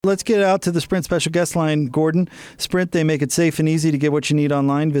Let's get out to the Sprint special guest line, Gordon. Sprint, they make it safe and easy to get what you need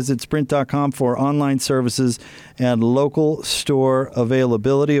online. Visit sprint.com for online services and local store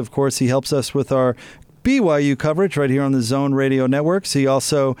availability. Of course, he helps us with our BYU coverage right here on the Zone Radio Networks. He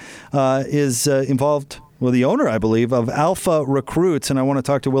also is involved, the owner, I believe, of Alpha Recruits, and I want to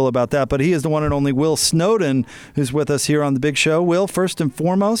talk to Will about that. But he is the one and only Will Snowden, who's with us here on the big show. Will, first and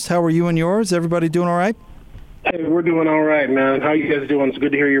foremost, how are you and yours? Everybody doing all right? Hey, we're doing all right, man. How you guys doing? It's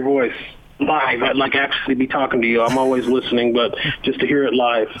good to hear your voice live. I'd like actually be talking to you. I'm always listening, but just to hear it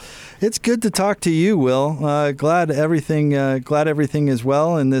live. It's good to talk to you, Will. Glad everything is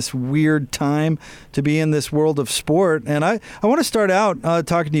well in this weird time to be in this world of sport. And I want to start out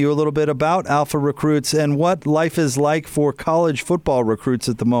talking to you a little bit about Alpha Recruits and what life is like for college football recruits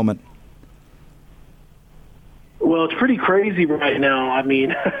at the moment. Well, it's pretty crazy right now. I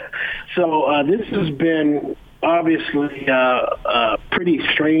mean, so this has been obviously a pretty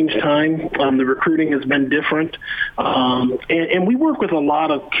strange time. The recruiting has been different. And we work with a lot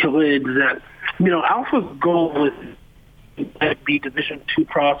of kids that, Alpha's goal is to be Division II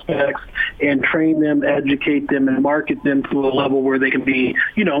prospects and train them, educate them, and market them to a level where they can be,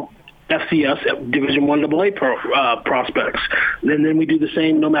 FCS, Division I AA prospects. And then we do the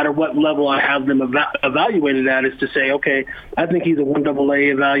same no matter what level I have them evaluated at, is to say, okay, I think he's a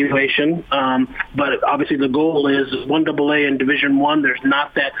 1AA evaluation, but obviously the goal is 1AA and Division I.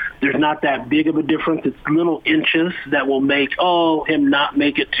 There's not that big of a difference. It's little inches that will make him not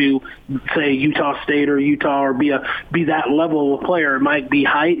make it to, say, Utah State or Utah, or be that level of player. It might be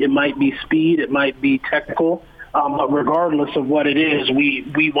height, it might be speed, it might be technical. But regardless of what it is,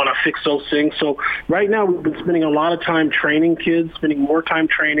 we want to fix those things. So right now we've been spending a lot of time training kids, spending more time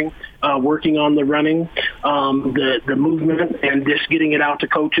training, working on the running, the movement, and just getting it out to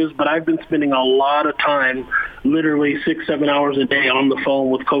coaches. But I've been spending a lot of time, literally 6-7 hours a day on the phone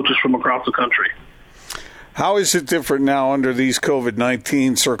with coaches from across the country. How is it different now under these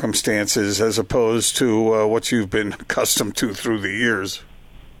COVID-19 circumstances as opposed to what you've been accustomed to through the years?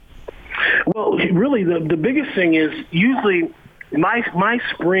 Well, really, the biggest thing is usually my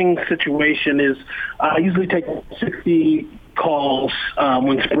spring situation is I usually take 60 calls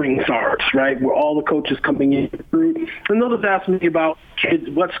when spring starts, right, where all the coaches coming in recruit, and they'll just ask me about kids,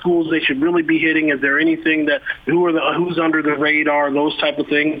 what schools they should really be hitting. Is there anything that who's under the radar, those type of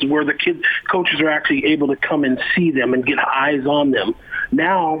things, where the coaches are actually able to come and see them and get eyes on them.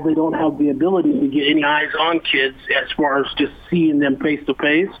 Now they don't have the ability to get any eyes on kids as far as just seeing them face to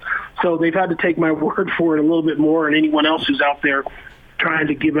face. So they've had to take my word for it a little bit more, and anyone else who's out there trying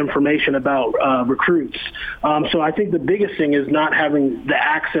to give information about recruits. So I think the biggest thing is not having the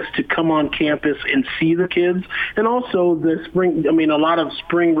access to come on campus and see the kids. And also the spring, a lot of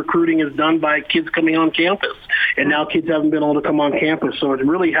spring recruiting is done by kids coming on campus. And now kids haven't been able to come on campus. So it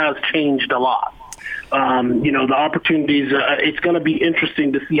really has changed a lot. The opportunities, it's going to be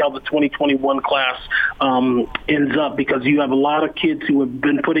interesting to see how the 2021 class ends up, because you have a lot of kids who have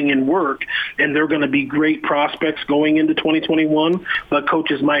been putting in work, and they're going to be great prospects going into 2021, but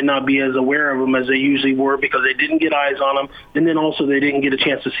coaches might not be as aware of them as they usually were because they didn't get eyes on them, and then also they didn't get a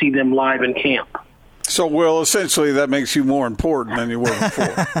chance to see them live in camp. So, Will, essentially that makes you more important than you were before.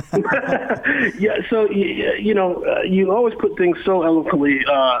 Yeah, so, you always put things so eloquently,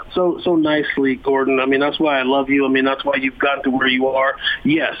 so nicely, Gordon. That's why I love you. That's why you've gotten to where you are.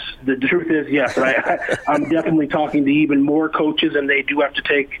 Yes, the truth is, yes, I'm definitely talking to even more coaches, and they do have to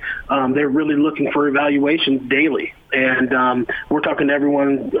take, they're really looking for evaluations daily. And we're talking to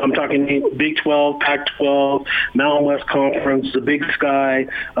everyone. I'm talking Big 12, Pac-12, Mountain West Conference, the Big Sky.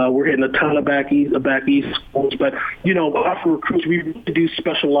 We're hitting a ton of back east schools. But, Alpha Recruits, we really do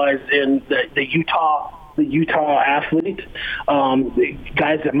specialize in the Utah athlete,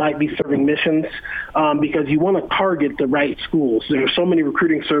 guys that might be serving missions, because you want to target the right schools. There are so many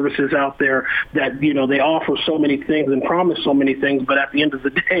recruiting services out there that, they offer so many things and promise so many things, but at the end of the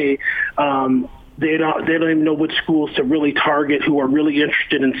day, they don't even know which schools to really target who are really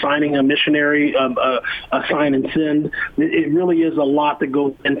interested in signing a missionary, a sign and send. It really is a lot that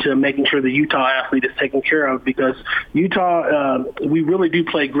goes into making sure the Utah athlete is taken care of, because Utah, we really do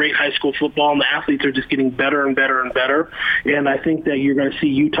play great high school football, and the athletes are just getting better and better and better. And I think that you're going to see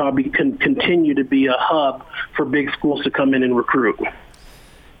Utah continue to be a hub for big schools to come in and recruit.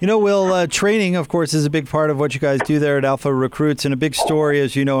 Will, training, of course, is a big part of what you guys do there at Alpha Recruits. And a big story,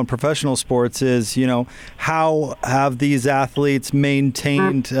 as you know, in professional sports is, how have these athletes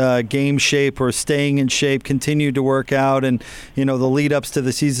maintained game shape or staying in shape, continued to work out, and, the lead-ups to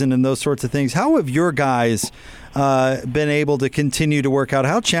the season and those sorts of things. How have your guys been able to continue to work out?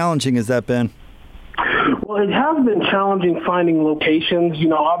 How challenging has that been? Well, it has been challenging finding locations.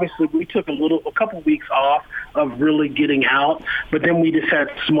 Obviously we took a couple weeks off of really getting out, but then we just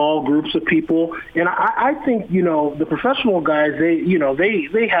had small groups of people. And I think, the professional guys,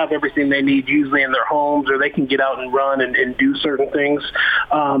 they have everything they need usually in their homes, or they can get out and run and do certain things.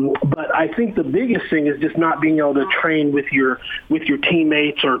 But I think the biggest thing is just not being able to train with your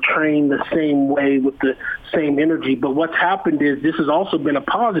teammates or train the same way with the same energy. But what's happened is this has also been a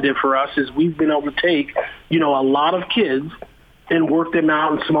positive for us, is we've been able to take, a lot of kids and work them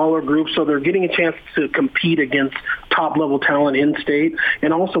out in smaller groups, so they're getting a chance to compete against top-level talent in-state.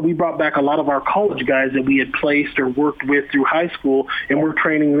 And also, we brought back a lot of our college guys that we had placed or worked with through high school, and we're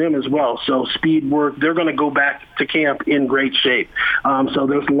training them as well. So speed work, they're going to go back to camp in great shape. So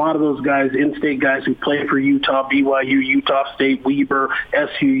there's a lot of those guys, in-state guys who play for Utah, BYU, Utah State, Weber,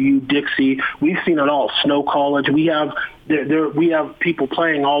 SUU, Dixie. We've seen it all. Snow College. We have people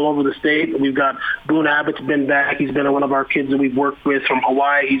playing all over the state. We've got Boone Abbott's been back. He's been one of our kids that we've worked with from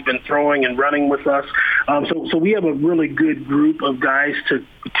Hawaii. He's been throwing and running with us. So we have a really good group of guys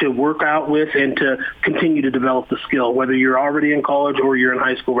to work out with and to continue to develop the skill, whether you're already in college or you're in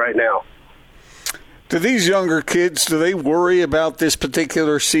high school right now. Do these younger kids, do they worry about this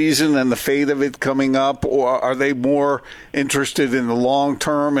particular season and the fate of it coming up, or are they more interested in the long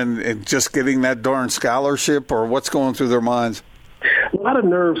term and just getting that darn scholarship, or what's going through their minds? A lot of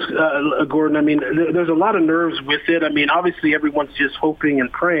nerves, Gordon. I mean, there's a lot of nerves with it. I mean, obviously everyone's just hoping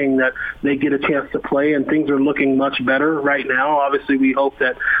and praying that they get a chance to play, and things are looking much better right now. Obviously, we hope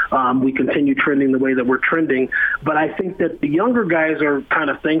that we continue trending the way that we're trending. But I think that the younger guys are kind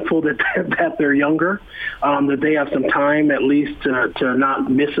of thankful that they're younger, that they have some time at least to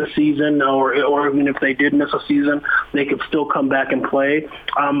not miss a season, or even if they did miss a season, they could still come back and play.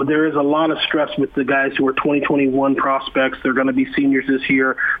 There is a lot of stress with the guys who are 2021 prospects. They're going to be seniors this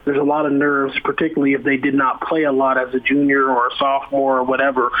year. There's a lot of nerves, particularly if they did not play a lot as a junior or a sophomore or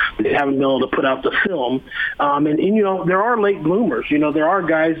whatever. They haven't been able to put out the film. And there are late bloomers. There are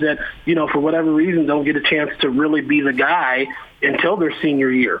guys that, for whatever reason, don't get a chance to really be the guy until their senior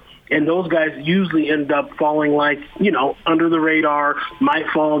year. And those guys usually end up falling under the radar, might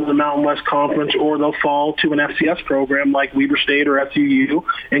fall into the Mountain West Conference, or they'll fall to an FCS program like Weber State or SUU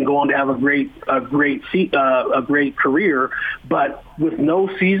and go on to have a great career. But with no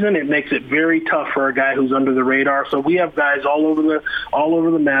season, it makes it very tough for a guy who's under the radar. So we have guys all over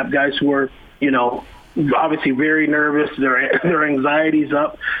the map, guys who are, obviously very nervous. Their anxiety's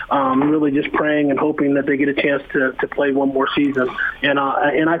up, really just praying and hoping that they get a chance to play one more season. And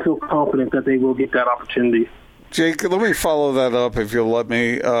I feel confident that they will get that opportunity. Jake, let me follow that up if you'll let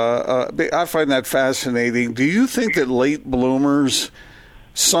me. I find that fascinating. Do you think that late bloomers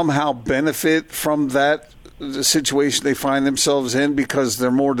somehow benefit from the situation they find themselves in because they're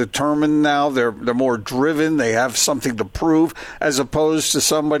more determined now, they're more driven, they have something to prove, as opposed to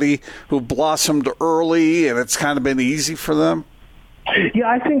somebody who blossomed early and it's kind of been easy for them? Yeah,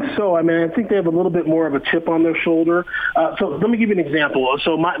 I think so. I mean, I think they have a little bit more of a chip on their shoulder. So let me give you an example.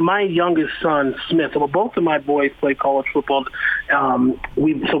 So my youngest son, Smith, well, both of my boys play college football.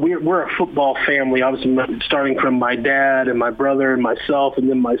 We're a football family, obviously, starting from my dad and my brother and myself and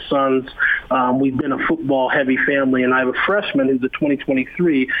then my sons. We've been a football-heavy family, and I have a freshman who's a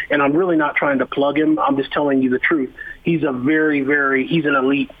 2023, and I'm really not trying to plug him. I'm just telling you the truth. He's a he's an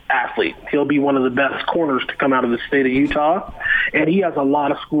elite athlete. He'll be one of the best corners to come out of the state of Utah, and he has a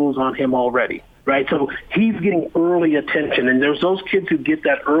lot of schools on him already, right? So he's getting early attention, and there's those kids who get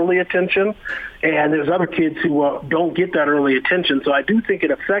that early attention, and there's other kids who don't get that early attention. So I do think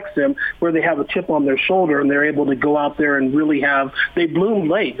it affects them where they have a chip on their shoulder and they're able to go out there and really they bloom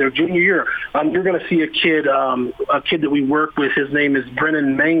late, their junior year. You're going to see a kid that we work with. His name is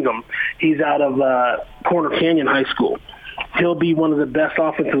Brennan Mangum. He's out of Corner Canyon High School. He'll be one of the best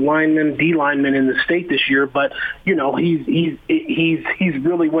offensive linemen, D linemen in the state this year. But he's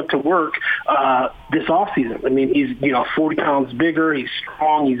really went to work this offseason. I mean, he's 40 pounds bigger. He's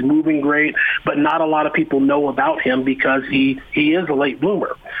strong. He's moving great. But not a lot of people know about him because he is a late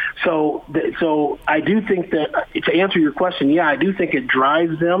bloomer. So I do think that, to answer your question, yeah, I do think it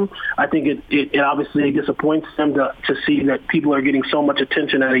drives them. I think it obviously disappoints them to see that people are getting so much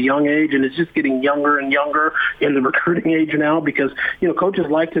attention at a young age, and it's just getting younger and younger in the recruiting age now because, coaches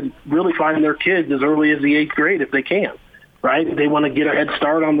like to really find their kids as early as the 8th grade if they can. right? They want to get a head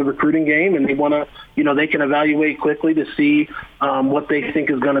start on the recruiting game, and they want to, they can evaluate quickly to see what they think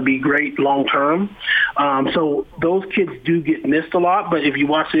is going to be great long term. So those kids do get missed a lot, but if you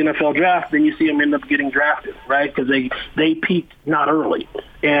watch the NFL draft, then you see them end up getting drafted, right? Because they peaked not early.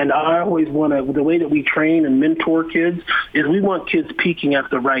 And I always the way that we train and mentor kids is we want kids peaking at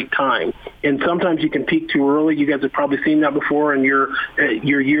the right time. And sometimes you can peak too early. You guys have probably seen that before in your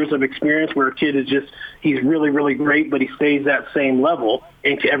years of experience, where a kid is he's really, really great, but he stays that same level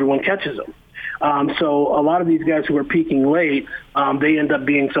and everyone catches him. So a lot of these guys who are peaking late, they end up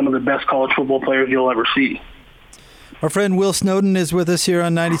being some of the best college football players you'll ever see. Our friend Will Snowden is with us here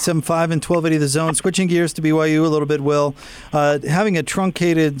on 97.5 and 1280 The Zone. Switching gears to BYU a little bit, Will. Having a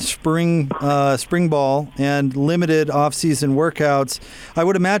truncated spring ball and limited off-season workouts, I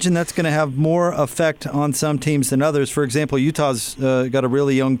would imagine that's going to have more effect on some teams than others. For example, Utah's got a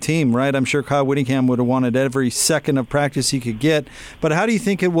really young team, right? I'm sure Kyle Whittingham would have wanted every second of practice he could get. But how do you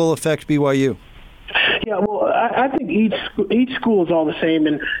think it will affect BYU? Yeah, well, I think each school is all the same,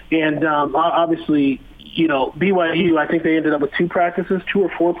 and obviously, BYU, I think they ended up with 2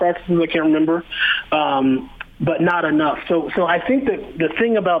 or 4 practices, I can't remember, but not enough. So I think that the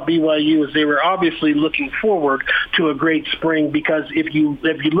thing about BYU is they were obviously looking forward to a great spring, because if you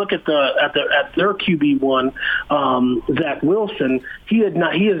look at their QB1, Zach Wilson, he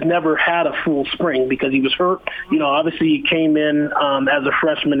has never had a full spring because he was hurt. Obviously he came in as a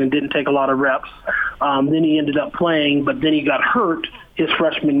freshman and didn't take a lot of reps. Then he ended up playing, but then he got hurt his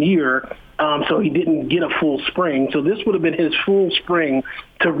freshman year. So he didn't get a full spring. So this would have been his full spring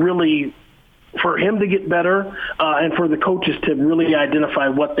for him to get better and for the coaches to really identify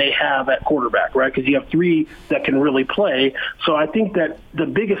what they have at quarterback, right? Because you have 3 that can really play. So I think that the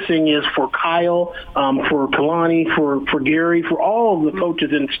biggest thing is for Kyle, for Kalani, for Gary, for all of the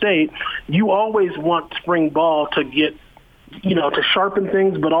coaches in state, you always want spring ball to get, to sharpen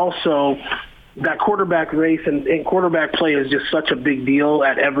things, but also that quarterback race and quarterback play is just such a big deal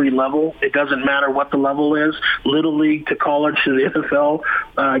at every level. It doesn't matter what the level is, Little League to college to the NFL.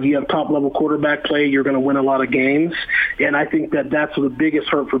 You have top-level quarterback play, you're going to win a lot of games. And I think that that's the biggest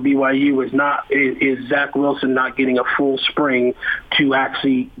hurt for BYU is Zach Wilson not getting a full spring to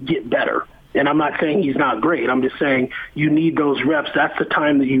actually get better. And I'm not saying he's not great. I'm just saying you need those reps. That's the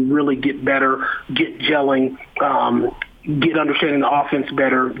time that you really get better, get gelling, get understanding the offense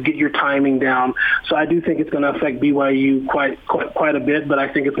better, get your timing down. So I do think it's going to affect BYU quite a bit, but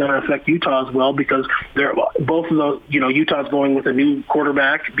I think it's going to affect Utah as well, because they're both of those. Utah's going with a new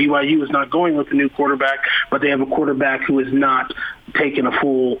quarterback. BYU is not going with a new quarterback, but they have a quarterback who has never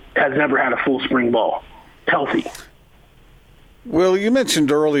had a full spring ball, healthy. Well, you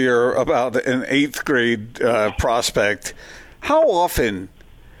mentioned earlier about an 8th grade prospect. How often?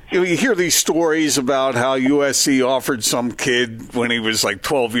 You hear these stories about how USC offered some kid when he was like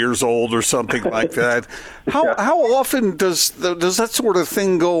 12 years old or something like that. How often does that sort of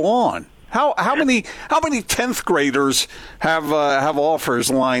thing go on? How many 10th graders have offers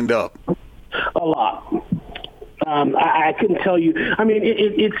lined up? A lot. I couldn't tell you. I mean,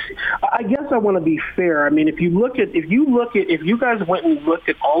 it's. I guess I want to be fair. I mean, if you guys went and looked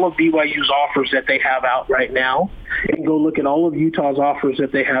at all of BYU's offers that they have out right now, and go look at all of Utah's offers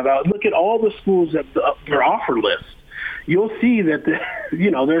that they have out, look at all the schools that their offer list, you'll see that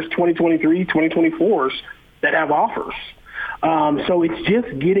there's 2023, 2024s that have offers. So it's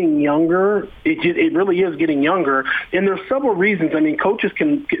just getting younger. It really is getting younger. And there's several reasons. I mean,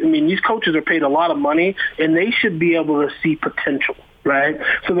 these coaches are paid a lot of money, and they should be able to see potential, right?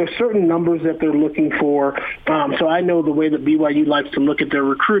 So there's certain numbers that they're looking for. So I know the way that BYU likes to look at their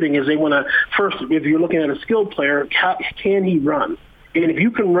recruiting is they want to, first, if you're looking at a skilled player, can he run? And if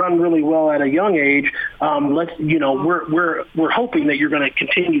you can run really well at a young age, we're hoping that you're going to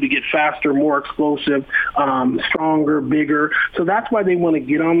continue to get faster, more explosive, stronger, bigger. So that's why they want to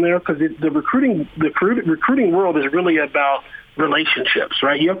get on there, because the recruiting world is really about relationships,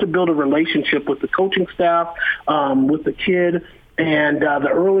 right? You have to build a relationship with the coaching staff, with the kid. And the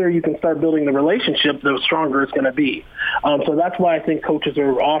earlier you can start building the relationship, the stronger it's going to be. So that's why I think coaches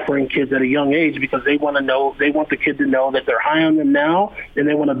are offering kids at a young age, because they want the kid to know that they're high on them now, and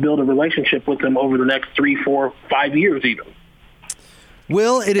they want to build a relationship with them over the next 3, 4, 5 years even.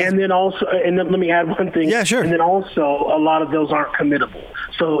 Will, it is. And then let me add one thing. Yeah, sure. And then also, a lot of those aren't committable.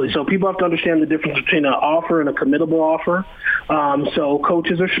 So people have to understand the difference between an offer and a committable offer. So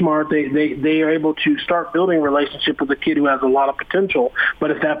coaches are smart. They are able to start building a relationship with a kid who has a lot of potential.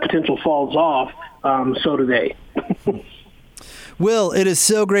 But if that potential falls off, so do they. Will, it is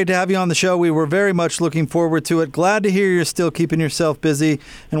so great to have you on the show. We were very much looking forward to it. Glad to hear you're still keeping yourself busy,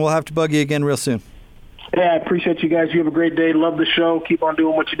 and we'll have to bug you again real soon. Yeah, I appreciate you guys. You have a great day. Love the show. Keep on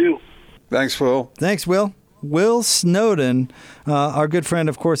doing what you do. Thanks, Will. Thanks, Will. Will Snowden, our good friend,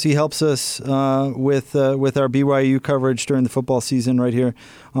 of course, he helps us with our BYU coverage during the football season right here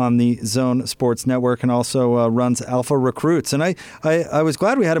on the Zone Sports Network, and also runs Alpha Recruits. And I was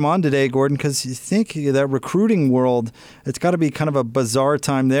glad we had him on today, Gordon, because you think that recruiting world, it's got to be kind of a bizarre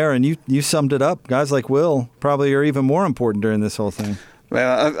time there, and you summed it up. Guys like Will probably are even more important during this whole thing.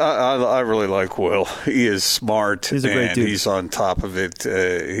 Man, I really like Will. He is smart. He's a great dude. He's on top of it.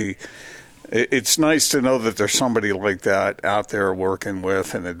 It's nice to know that there's somebody like that out there working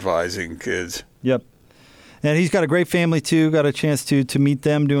with and advising kids. Yep. And he's got a great family, too. Got a chance to meet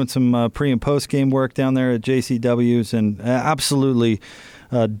them, doing some pre- and post-game work down there at JCW's, and absolutely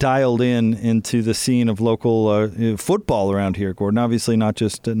dialed into the scene of local football around here, Gordon. Obviously not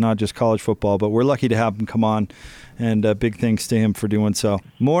just college football, but we're lucky to have him come on, and big thanks to him for doing so.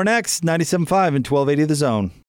 More next, 97.5 and 1280 The Zone.